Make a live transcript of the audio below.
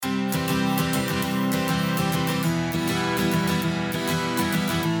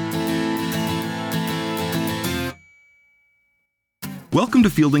Welcome to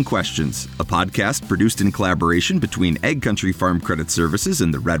Fielding Questions, a podcast produced in collaboration between AgCountry Farm Credit Services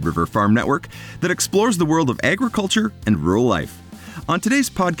and the Red River Farm Network that explores the world of agriculture and rural life. On today's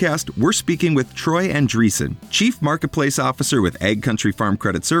podcast, we're speaking with Troy Andreasen, Chief Marketplace Officer with AgCountry Farm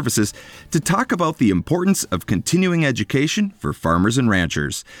Credit Services, to talk about the importance of continuing education for farmers and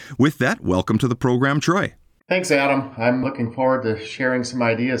ranchers. With that, welcome to the program, Troy. Thanks, Adam. I'm looking forward to sharing some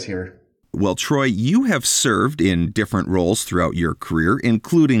ideas here. Well, Troy, you have served in different roles throughout your career,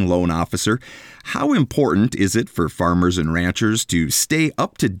 including loan officer. How important is it for farmers and ranchers to stay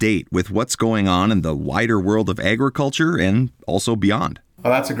up to date with what's going on in the wider world of agriculture and also beyond?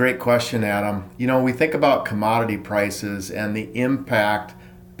 Well, that's a great question, Adam. We think about commodity prices and the impact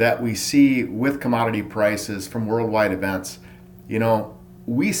that we see with commodity prices from worldwide events.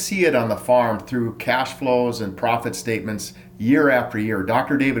 We see it on the farm through cash flows and profit statements year after year.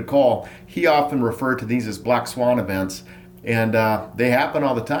 Dr. David Cole, he often referred to these as black swan events, and they happen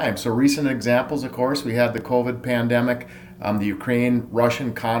all the time. So recent examples, of course, we had the COVID pandemic, the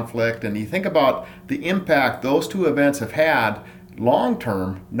Ukraine-Russian conflict, and you think about the impact those two events have had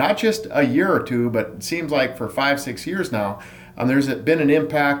long-term, not just a year or two, but it seems like for 5-6 years now. There's been an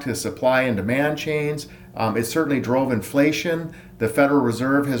impact to supply and demand chains. It certainly drove inflation. The Federal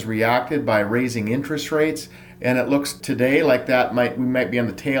Reserve has reacted by raising interest rates, and it looks today like we might be on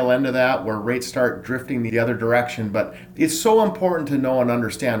the tail end of that, where rates start drifting the other direction. But it's so important to know and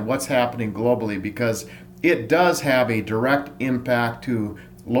understand what's happening globally, because it does have a direct impact to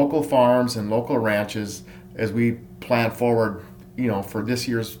local farms and local ranches as we plan forward, for this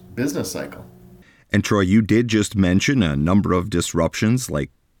year's business cycle. And Troy, you did just mention a number of disruptions like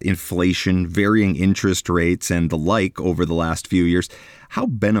inflation, varying interest rates, and the like over the last few years. How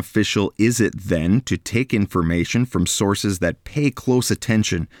beneficial is it then to take information from sources that pay close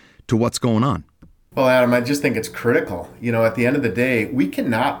attention to what's going on? Well, Adam, I just think it's critical. At the end of the day, we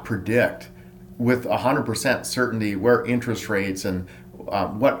cannot predict with 100% certainty where interest rates and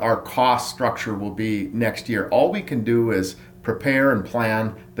what our cost structure will be next year. All we can do is prepare and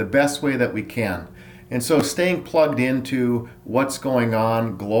plan the best way that we can. And so staying plugged into what's going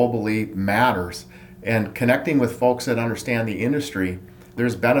on globally matters, and connecting with folks that understand the industry,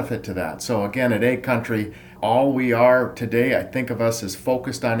 there's benefit to that. So again, at AgCountry, all we are today, I think of us as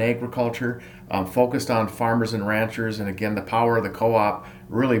focused on agriculture, focused on farmers and ranchers. And again, the power of the co-op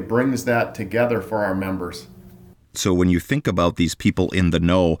really brings that together for our members. So when you think about these people in the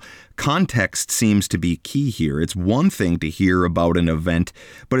know, context seems to be key here. It's one thing to hear about an event,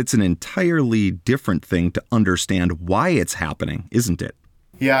 but it's an entirely different thing to understand why it's happening, isn't it?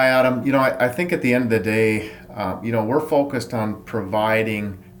 Yeah, Adam, I think at the end of the day, we're focused on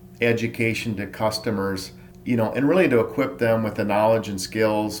providing education to customers, and really to equip them with the knowledge and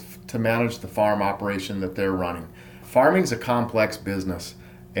skills to manage the farm operation that they're running. Farming's a complex business.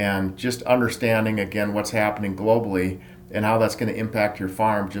 And just understanding, again, what's happening globally and how that's going to impact your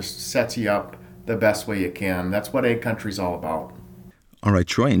farm just sets you up the best way you can. That's what AgCountry's all about. All right,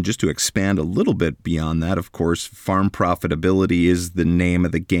 Troy, and just to expand a little bit beyond that, of course, farm profitability is the name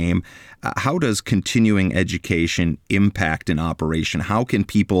of the game. How does continuing education impact an operation? How can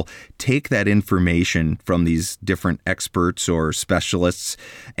people take that information from these different experts or specialists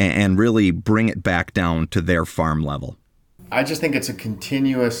and really bring it back down to their farm level? I just think it's a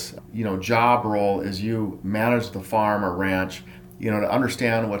continuous, job role as you manage the farm or ranch, to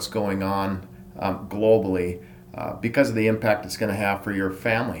understand what's going on globally because of the impact it's going to have for your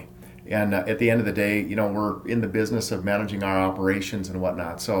family. And at the end of the day, we're in the business of managing our operations and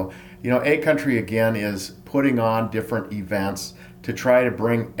whatnot. So, AgCountry, again, is putting on different events to try to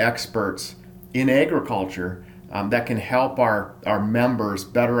bring experts in agriculture that can help our members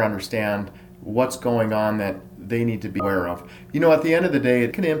better understand what's going on that they need to be aware of. At the end of the day,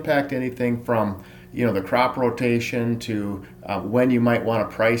 it can impact anything from, the crop rotation to when you might want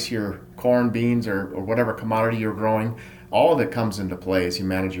to price your corn, beans, or whatever commodity you're growing. All of it comes into play as you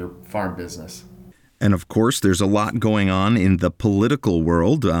manage your farm business. And of course, there's a lot going on in the political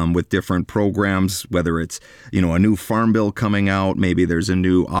world with different programs, whether it's, a new farm bill coming out, maybe there's a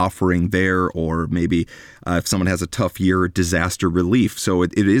new offering there, or maybe if someone has a tough year, disaster relief. So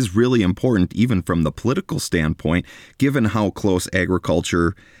it is really important, even from the political standpoint, given how close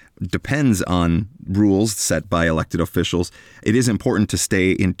agriculture depends on rules set by elected officials. It is important to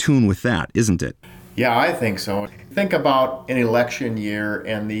stay in tune with that, isn't it? Yeah, I think so. Think about an election year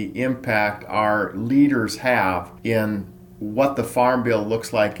and the impact our leaders have in what the farm bill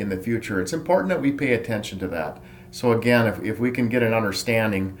looks like in the future. It's important that we pay attention to that. So again, if we can get an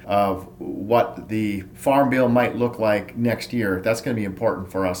understanding of what the farm bill might look like next year, that's going to be important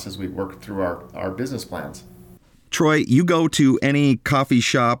for us as we work through our business plans. Troy, you go to any coffee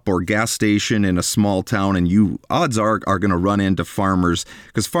shop or gas station in a small town and you odds are going to run into farmers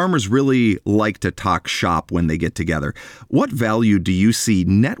because farmers really like to talk shop when they get together. What value do you see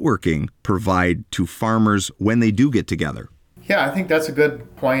networking provide to farmers when they do get together? Yeah, I think that's a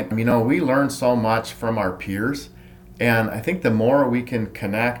good point. We learn so much from our peers, and I think the more we can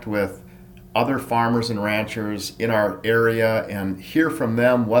connect with other farmers and ranchers in our area and hear from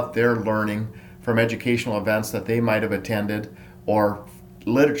them what they're learning from educational events that they might have attended or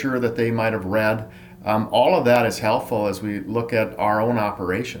literature that they might have read. All of that is helpful as we look at our own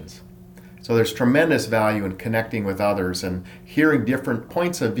operations. So there's tremendous value in connecting with others and hearing different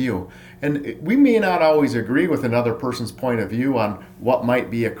points of view. And we may not always agree with another person's point of view on what might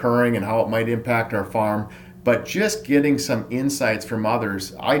be occurring and how it might impact our farm, but just getting some insights from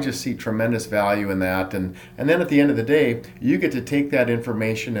others, I just see tremendous value in that. And then at the end of the day, you get to take that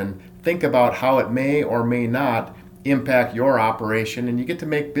information and think about how it may or may not impact your operation, and you get to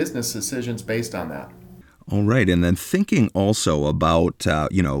make business decisions based on that. All right. And then thinking also about,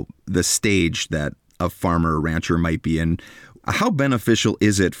 the stage that a farmer or rancher might be in, how beneficial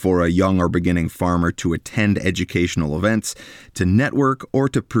is it for a young or beginning farmer to attend educational events, to network, or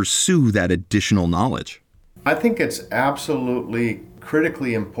to pursue that additional knowledge? I think it's absolutely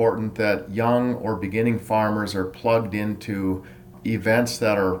critically important that young or beginning farmers are plugged into events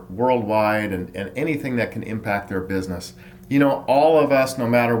that are worldwide and anything that can impact their business. All of us, no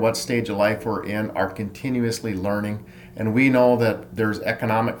matter what stage of life we're in, are continuously learning, and we know that there's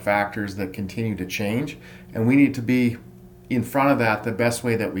economic factors that continue to change, and we need to be in front of that the best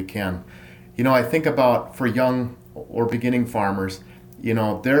way that we can. I think about for young or beginning farmers,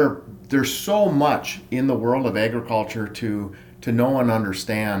 there's so much in the world of agriculture to know and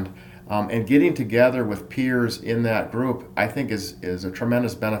understand. And getting together with peers in that group, I think, is a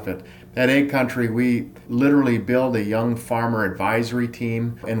tremendous benefit. At AgCountry, we literally build a young farmer advisory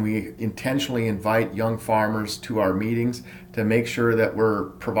team, and we intentionally invite young farmers to our meetings to make sure that we're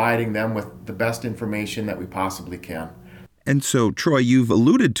providing them with the best information that we possibly can. And so, Troy, you've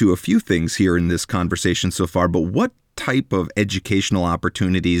alluded to a few things here in this conversation so far, but what type of educational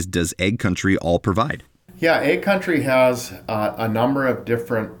opportunities does AgCountry all provide? Yeah, AgCountry has a number of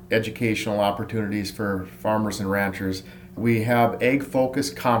different educational opportunities for farmers and ranchers. We have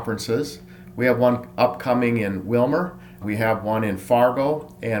ag-focused conferences. We have one upcoming in Wilmer. We have one in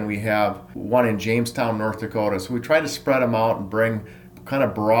Fargo, and we have one in Jamestown, North Dakota. So we try to spread them out and bring kind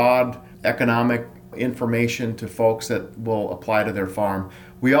of broad economic information to folks that will apply to their farm.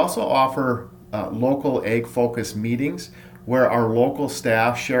 We also offer local ag-focused meetings where our local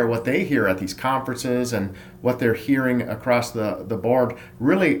staff share what they hear at these conferences and what they're hearing across the board.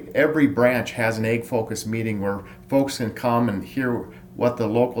 Really, every branch has an ag-focused meeting where folks can come and hear what the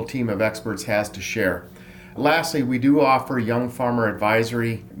local team of experts has to share. Lastly, we do offer young farmer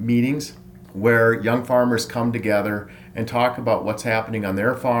advisory meetings where young farmers come together and talk about what's happening on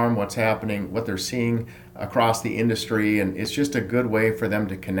their farm, what's happening, what they're seeing across the industry, and it's just a good way for them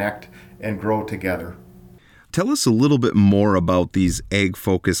to connect and grow together. Tell us a little bit more about these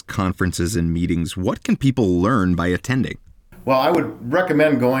ag-focused conferences and meetings. What can people learn by attending? Well, I would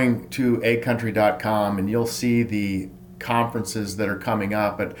recommend going to agcountry.com, and you'll see the conferences that are coming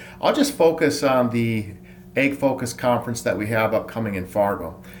up. But I'll just focus on the ag-focused conference that we have upcoming in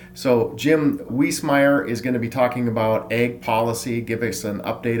Fargo. So Jim Wiesmeyer is going to be talking about ag policy, give us an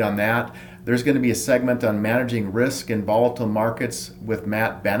update on that. There's going to be a segment on managing risk in volatile markets with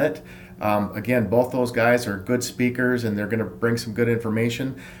Matt Bennett. Again, both those guys are good speakers, and they're going to bring some good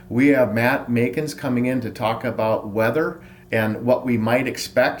information. We have Matt Makins coming in to talk about weather and what we might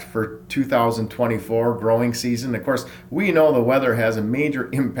expect for 2024 growing season. Of course, we know the weather has a major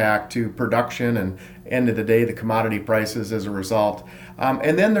impact to production and, end of the day, the commodity prices as a result.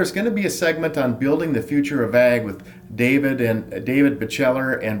 And then there's going to be a segment on building the future of ag with David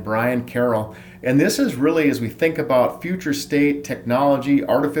Batcheller and Brian Carroll. And this is really as we think about future state technology,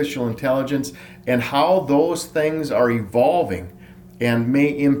 artificial intelligence, and how those things are evolving and may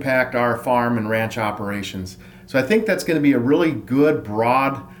impact our farm and ranch operations. So I think that's going to be a really good,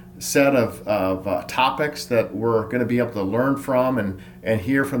 broad set of topics that we're going to be able to learn from and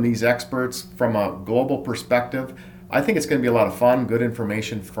hear from these experts from a global perspective. I think it's going to be a lot of fun, good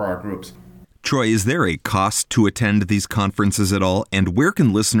information for our groups. Troy, is there a cost to attend these conferences at all, and where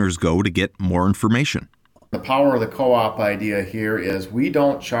can listeners go to get more information? The power of the co-op idea here is we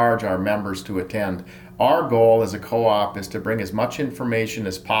don't charge our members to attend. Our goal as a co-op is to bring as much information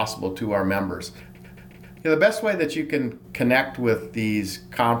as possible to our members. The best way that you can connect with these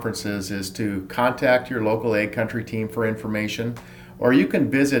conferences is to contact your local AgCountry team for information, or you can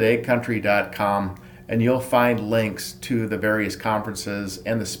visit agcountry.com and you'll find links to the various conferences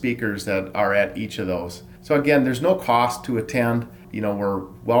and the speakers that are at each of those. So again, there's no cost to attend. We're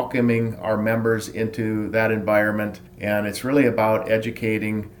welcoming our members into that environment, and it's really about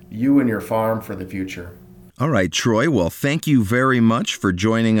educating you and your farm for the future. All right, Troy. Well, thank you very much for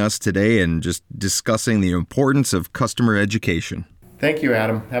joining us today and just discussing the importance of customer education. Thank you,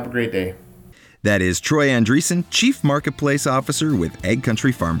 Adam. Have a great day. That is Troy Andreasen, Chief Marketplace Officer with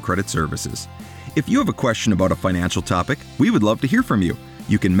AgCountry Farm Credit Services. If you have a question about a financial topic, we would love to hear from you.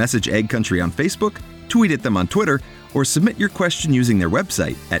 You can message AgCountry on Facebook, tweet at them on Twitter, or submit your question using their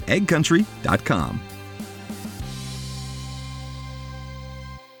website at agcountry.com.